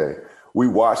 JJ, we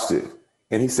watched it,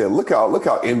 and he said, look how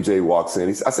MJ walks in.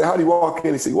 I said, how did he walk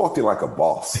in? He said, he walked in like a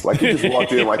boss. Like he just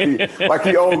walked in like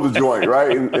he owned the joint,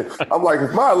 right? And I'm like,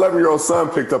 if my 11-year-old son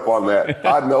picked up on that,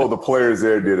 I know the players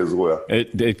there did as well.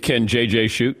 Can JJ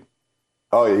shoot?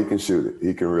 Oh, yeah, he can shoot it.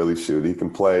 He can really shoot. He can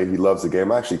play. He loves the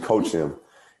game. I actually coach him.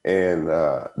 And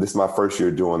this is my first year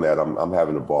doing that. I'm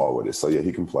having a ball with it. So, yeah,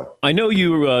 he can play. I know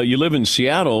you live in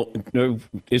Seattle.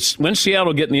 When's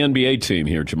Seattle getting the NBA team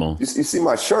here, Jamal? You see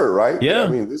my shirt, right? Yeah. I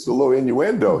mean, this is a little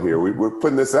innuendo here. We're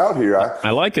putting this out here. I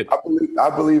like it.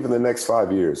 I believe in the next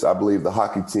 5 years. I believe the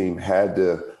hockey team had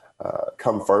to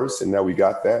come first, and now we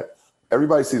got that.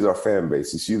 Everybody sees our fan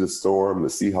base. You see the Storm, the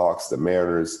Seahawks, the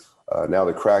Mariners, now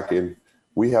the Kraken.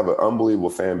 We have an unbelievable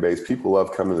fan base. People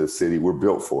love coming to the city. We're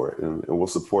built for it, and we'll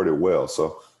support it well.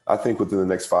 So I think within the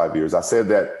next 5 years, I said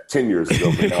that 10 years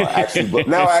ago, but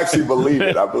now I actually believe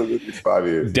it. I believe it's 5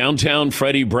 years. Downtown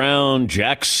Freddie Brown,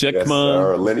 Jack Sikma. Yes,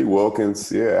 sir. Lenny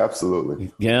Wilkins. Yeah,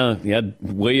 absolutely. Yeah,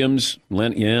 Williams.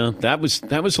 That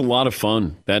was a lot of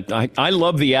fun. I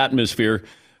love the atmosphere.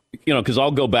 You know, because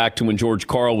I'll go back to when George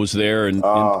Karl was there,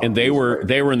 and they were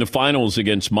in the finals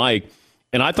against Mike.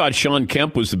 And I thought Sean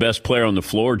Kemp was the best player on the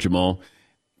floor, Jamal.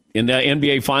 In that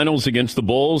NBA Finals against the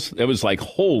Bulls, it was like,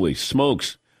 holy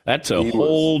smokes, that's a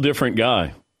whole different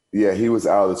guy. Yeah, he was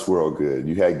out of this world good.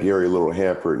 You had Gary Little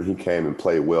Hampered, and he came and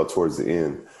played well towards the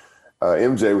end.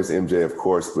 MJ was MJ, of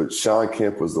course, but Sean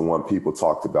Kemp was the one people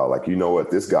talked about. Like, you know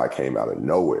what? This guy came out of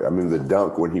nowhere. I mean, the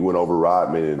dunk when he went over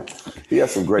Rodman, and he had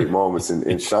some great moments.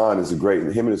 And Sean is him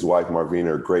and his wife, Marvina,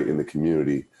 are great in the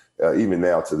community. Even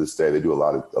now to this day, they do a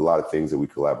lot of things that we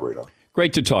collaborate on.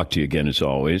 Great to talk to you again, as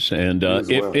always. And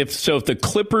if the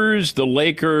Clippers, the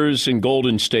Lakers, and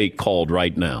Golden State called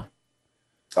right now,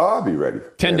 I'll be ready.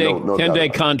 10-day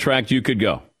contract, you could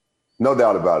go. No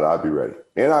doubt about it. I'll be ready,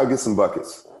 and I'll get some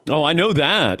buckets. Oh, I know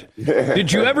that.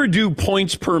 Did you ever do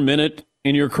points per minute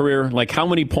in your career? Like, how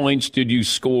many points did you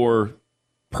score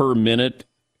per minute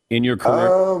in your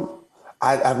career?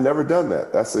 I've never done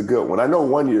that. That's a good one. I know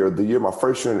one year, my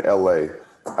first year in LA,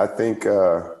 I think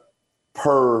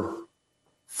per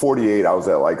 48, I was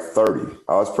at like 30.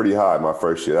 I was pretty high my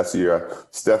first year. That's the year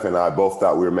Steph and I both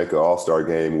thought we were making an all-star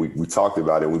game. We talked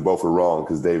about it, and we both were wrong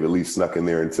because Dave at least snuck in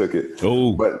there and took it.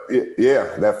 Oh. But,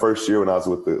 that first year when I was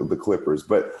with the Clippers.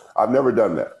 But I've never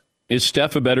done that. Is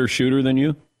Steph a better shooter than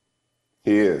you?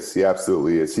 He is. He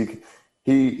absolutely is.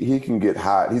 He can get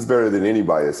hot. He's better than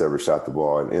anybody that's ever shot the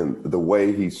ball. And the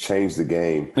way he's changed the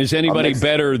game. Is anybody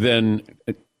better than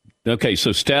 – okay,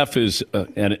 so Steph is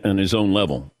on his own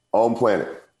level. Own planet.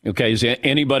 Okay, is there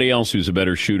anybody else who's a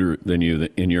better shooter than you,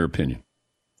 in your opinion?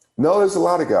 No, there's a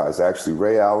lot of guys, actually.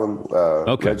 Ray Allen,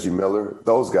 Reggie Miller.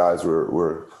 Those guys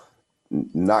were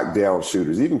knockdown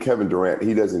shooters. Even Kevin Durant,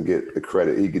 he doesn't get the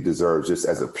credit he deserves just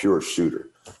as a pure shooter.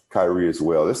 Kyrie as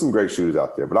well. There's some great shooters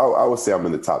out there, but I would say I'm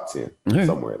in the top 10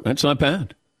 somewhere. That's not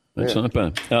bad. Not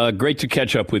bad. Great to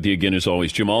catch up with you again, as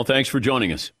always. Jamal, thanks for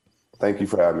joining us. Thank you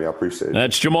for having me. I appreciate it.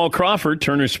 That's Jamal Crawford,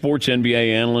 Turner Sports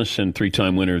NBA analyst and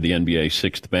 3-time winner of the NBA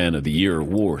Sixth Man of the Year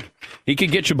award. He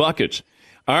could get you buckets.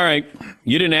 All right,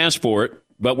 you didn't ask for it,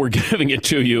 but we're giving it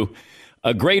to you.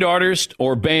 A great artist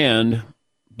or band,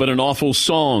 but an awful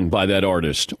song by that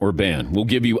artist or band. We'll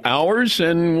give you ours,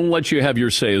 and we'll let you have your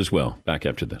say as well. Back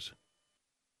after this.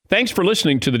 Thanks for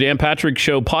listening to the Dan Patrick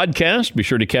Show podcast. Be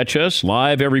sure to catch us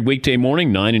live every weekday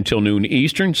morning, 9 until noon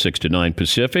Eastern, 6 to 9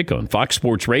 Pacific on Fox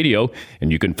Sports Radio.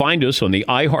 And you can find us on the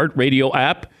iHeartRadio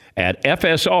app at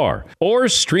FSR or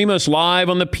stream us live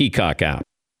on the Peacock app.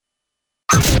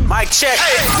 Mic check.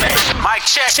 Mic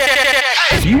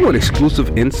check. Do you want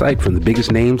exclusive insight from the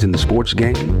biggest names in the sports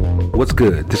game? What's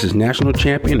good? This is national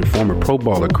champion and former pro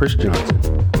baller Chris Johnson.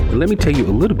 And let me tell you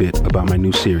a little bit about my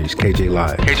new series, KJ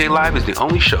Live. KJ Live is the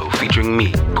only show featuring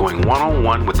me going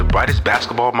one-on-one with the brightest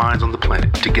basketball minds on the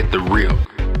planet to get the real.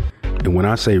 And when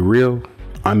I say real,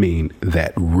 I mean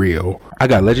that real. I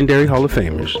got legendary Hall of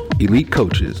Famers, elite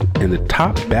coaches, and the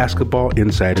top basketball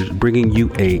insiders bringing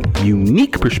you a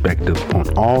unique perspective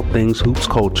on all things hoops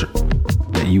culture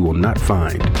that you will not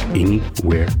find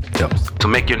anywhere else. So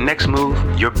make your next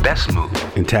move your best move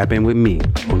and tap in with me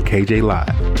on KJ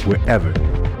Live, wherever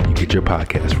you get your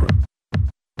podcast from.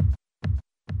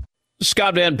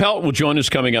 Scott Van Pelt will join us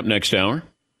coming up next hour.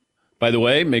 By the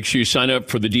way, make sure you sign up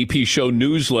for the DP Show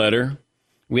newsletter.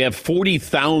 We have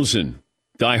 40,000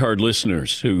 diehard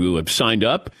listeners who have signed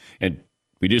up, and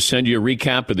we just send you a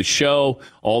recap of the show,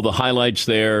 all the highlights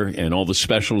there, and all the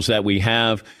specials that we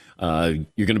have.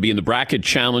 You're going to be in the bracket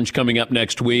challenge coming up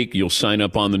next week. You'll sign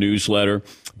up on the newsletter,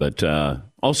 but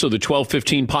also the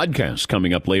 12:15 podcast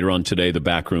coming up later on today, the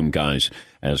Backroom Guys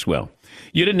as well.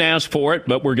 You didn't ask for it,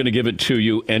 but we're going to give it to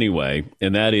you anyway,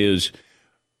 and that is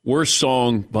worst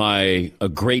song by a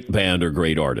great band or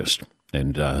great artist.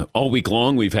 And all week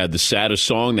long, we've had the saddest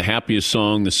song, the happiest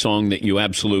song, the song that you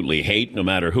absolutely hate, no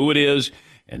matter who it is.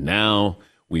 And now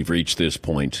we've reached this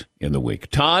point in the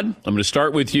week. Todd, I'm going to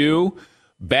start with you.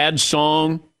 Bad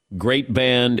song, great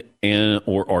band,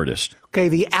 or artist. Okay,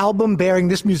 the album bearing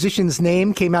this musician's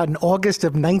name came out in August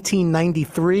of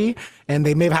 1993, and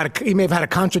he may have had a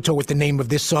concerto with the name of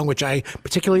this song, which I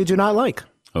particularly do not like.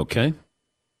 Okay.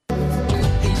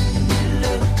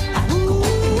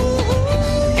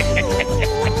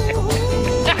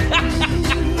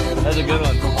 That's a good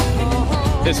one.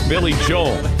 It's Billy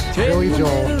Joel. Billy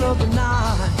Joel.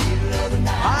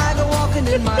 I go walking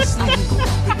in my sleep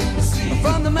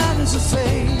from the mountains of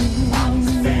fame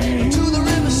to the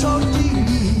river so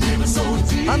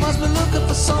deep. I must be looking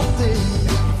for something.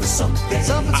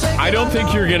 I don't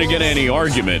think you're going to get any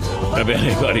argument of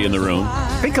anybody in the room.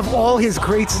 Think of all his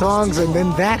great songs, and then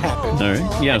that happened. All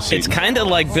right. Yeah, it's kind of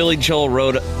like Billy Joel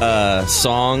wrote a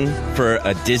song for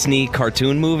a Disney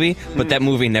cartoon movie, but that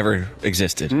movie never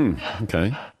existed.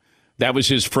 Okay. That was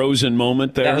his Frozen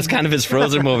moment there? That was kind of his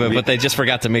Frozen moment, but they just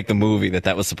forgot to make the movie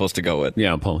that was supposed to go with.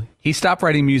 Yeah, Paulie. He stopped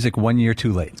writing music 1 year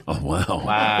too late. Oh, wow.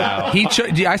 Wow.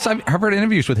 I've heard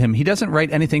interviews with him. He doesn't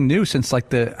write anything new since, I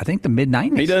think the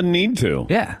mid-90s. He doesn't need to.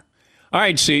 Yeah. All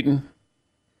right, Seton.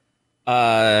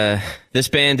 This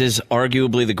band is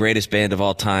arguably the greatest band of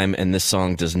all time, and this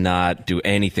song does not do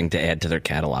anything to add to their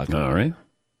catalog. All right.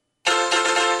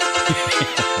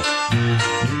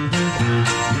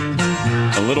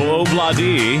 A little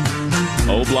Obladi,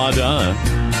 Oblada.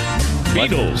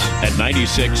 Beatles at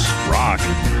 96 Rock.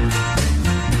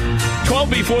 12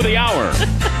 before the hour.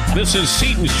 This is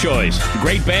Seton's Choice.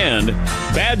 Great band,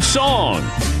 bad song.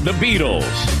 The Beatles.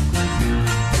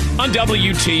 On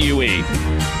WTUE.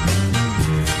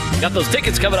 Got those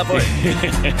tickets coming up.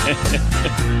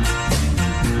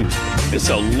 It's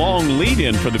a long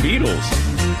lead-in for the Beatles.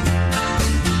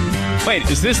 Wait,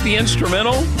 is this the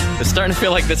instrumental? It's starting to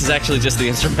feel like this is actually just the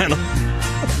instrumental.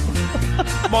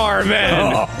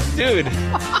 Marvin! Dude.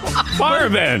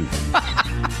 Marvin!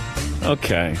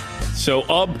 Okay. So,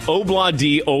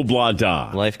 Obladi,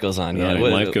 Oblada. Life goes on. Yeah,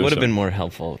 Right, it would have been more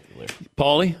helpful.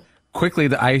 Paulie? Quickly,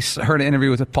 I heard an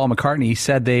interview with Paul McCartney. He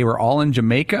said they were all in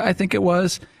Jamaica, I think it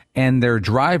was, and their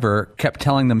driver kept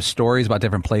telling them stories about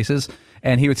different places.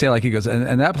 And he would say, he goes,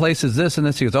 and that place is this and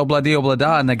this. He goes, Obladi,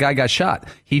 Oblada, and the guy got shot.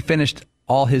 He finished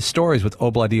all his stories with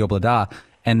Obladi, Oblada,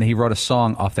 and he wrote a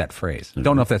song off that phrase. Mm-hmm.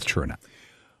 Don't know if that's true or not.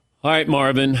 All right,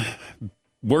 Marvin.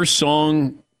 Worst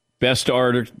song, best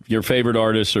artist, your favorite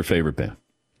artist or favorite band?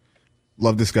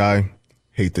 Love this guy.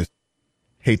 Hate this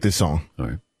song. All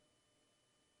right.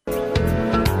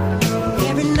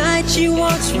 Every night she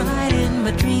walks right in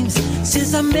my dreams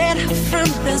since I met her from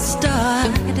the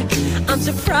start. I'm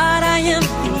so proud I am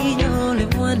the only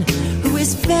one who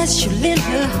is special in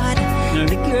her heart. Yeah.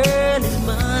 The girl is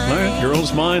mine. All right,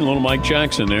 girl's mine. Little Mike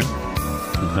Jackson there.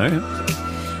 All right.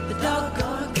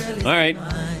 All right.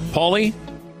 Paulie?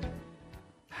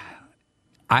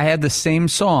 I had the same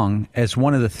song as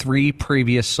one of the 3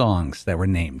 previous songs that were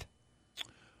named.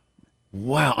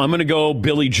 Wow, I'm going to go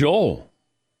Billy Joel.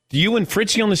 You and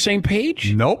Fritzy on the same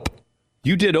page? Nope.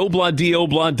 You did Obladi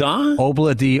Oblada?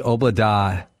 Obladi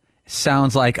Oblada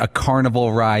sounds like a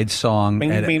carnival ride song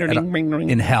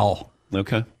in hell.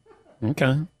 Okay.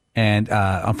 And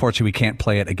unfortunately, we can't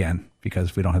play it again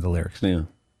because we don't have the lyrics. Yeah.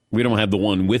 We don't have the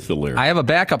one with the lyrics. I have a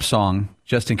backup song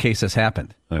just in case this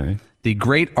happened. All right. The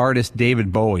great artist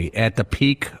David Bowie, at the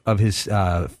peak of his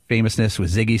famousness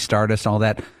with Ziggy Stardust and all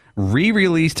that,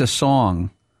 re-released a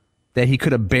song that he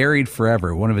could have buried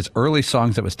forever. One of his early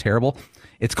songs that was terrible.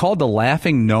 It's called The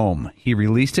Laughing Gnome. He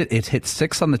released it. It's hit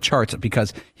 6 on the charts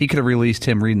because he could have released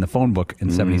him reading the phone book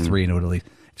in 73 and it would have.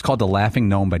 It's called The Laughing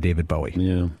Gnome by David Bowie.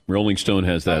 Yeah. Rolling Stone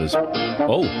has that as...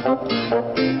 Oh.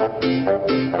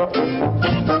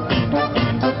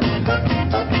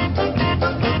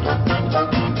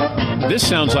 This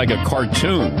sounds like a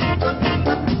cartoon.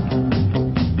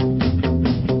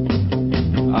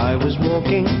 I was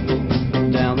walking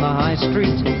down the high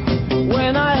street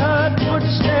when I heard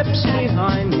footsteps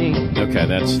behind me. Okay,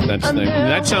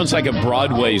 that sounds like a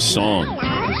Broadway song.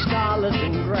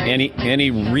 And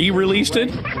he re-released it?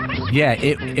 Yeah,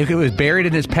 it was buried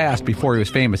in his past before he was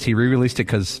famous. He re-released it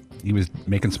because he was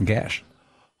making some cash.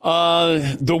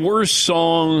 The worst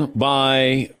song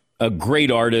by a great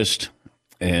artist,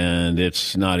 and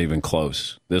it's not even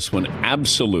close. This one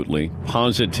absolutely,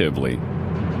 positively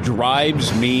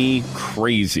drives me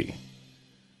crazy.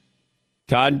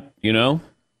 Todd, you know?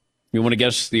 You want to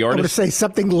guess the artist? I'm going to say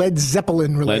something Led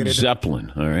Zeppelin related. Led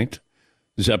Zeppelin, all right.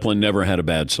 Zeppelin never had a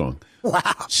bad song. Wow.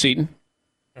 Seton?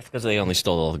 That's because they only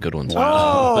stole all the good ones.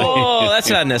 Wow. Oh, that's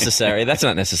not necessary. That's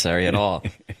not necessary at all.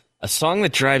 A song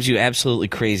that drives you absolutely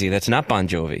crazy. That's not Bon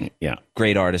Jovi. Yeah.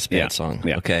 Great artist, bad Yeah. song.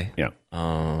 Yeah. Okay. Yeah.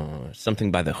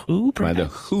 Something by The Who, perhaps? By The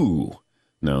Who.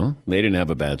 No, they didn't have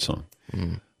a bad song.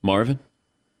 Marvin?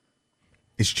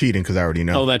 It's cheating because I already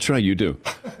know. Oh, that's right, you do.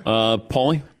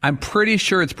 Paulie? I'm pretty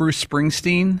sure it's Bruce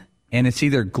Springsteen, and it's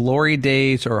either Glory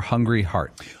Days or Hungry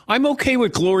Heart. I'm okay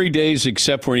with Glory Days,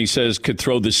 except when he says could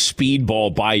throw the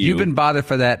speedball by you. You've been bothered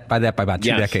by about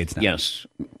 2 decades now. Yes.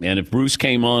 And if Bruce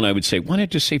came on, I would say, why not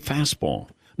just say fastball?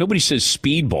 Nobody says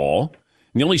speedball.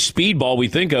 And the only speedball we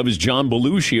think of is John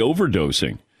Belushi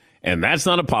overdosing. And that's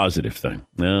not a positive thing.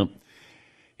 No.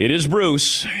 It is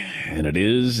Bruce, and it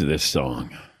is this song.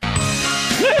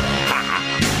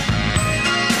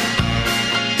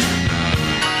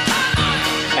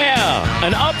 Yeah,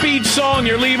 an upbeat song.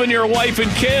 You're leaving your wife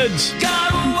and kids.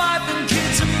 Got a wife and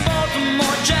kids in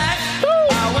Baltimore, Jack.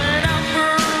 I went out for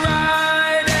a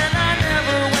ride and I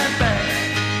never went back.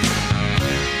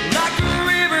 Like a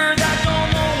river that don't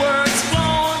know where it's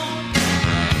flowing.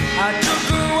 I took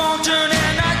a wrong turn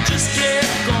and I just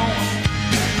kept going.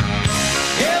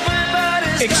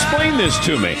 Everybody's Explain this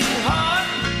to me.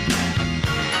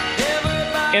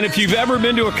 And if you've ever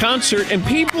been to a concert and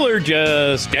people are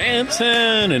just dancing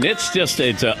and it's an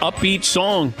upbeat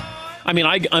song. I mean,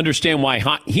 I understand why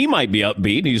he might be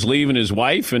upbeat. He's leaving his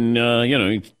wife and,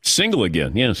 he's single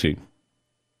again. Yes,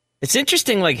 It's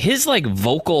interesting, his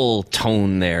vocal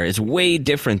tone there is way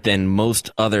different than most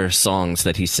other songs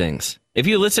that he sings. If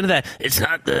you listen to that, it's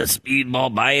not the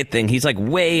speedball by it thing. He's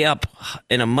way up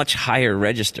in a much higher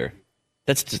register.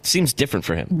 It seems different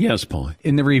for him. Yes, Paul.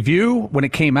 In the review, when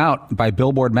it came out by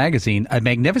Billboard magazine, a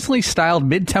magnificently styled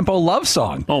mid-tempo love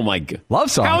song. Oh, my God.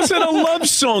 Love song. How's it a love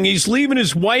song? He's leaving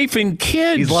his wife and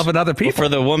kids. He's loving other people. For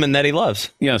the woman that he loves.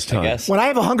 Yes, Tom. I guess. When I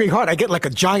have a hungry heart, I get like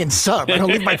a giant sub. I don't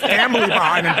leave my family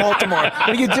behind in Baltimore. What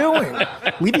are you doing?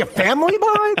 Leave your family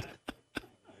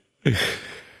behind?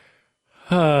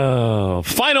 Oh,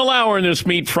 final hour in this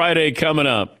Meat Friday coming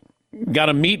up. Got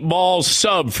a meatball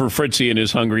sub for Fritzy and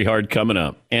his hungry heart coming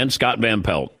up. And Scott Van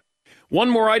Pelt. One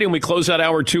more item. We close out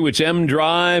hour 2. It's M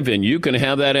Drive, and you can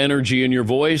have that energy in your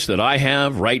voice that I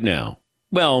have right now.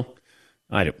 Well,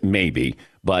 maybe.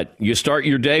 But you start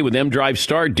your day with M Drive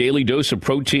Start, daily dose of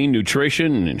protein,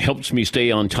 nutrition, and it helps me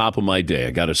stay on top of my day.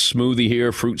 I got a smoothie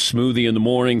here, fruit smoothie in the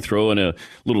morning, throw in a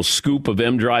little scoop of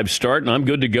M Drive Start, and I'm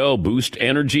good to go. Boost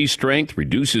energy, strength,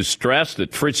 reduces stress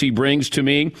that Fritzy brings to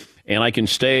me, and I can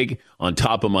stay on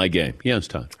top of my game. Yes,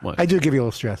 Todd. What? I do give you a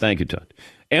little stress. Thank you, Todd.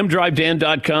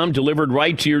 MDriveDan.com, delivered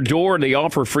right to your door. They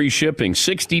offer free shipping,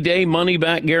 60-day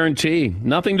money-back guarantee.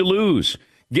 Nothing to lose.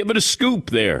 Give it a scoop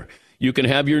there. You can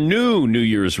have your New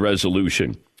Year's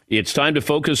resolution. It's time to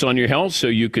focus on your health so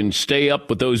you can stay up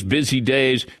with those busy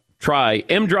days. Try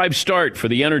M-Drive Start for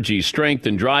the energy, strength,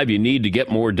 and drive you need to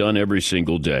get more done every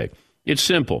single day. It's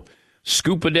simple.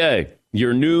 Scoop a day.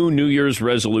 Your New Year's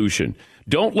resolution.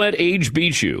 Don't let age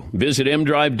beat you. Visit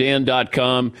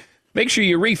MDriveDan.com. Make sure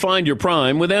you refine your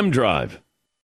prime with M-Drive.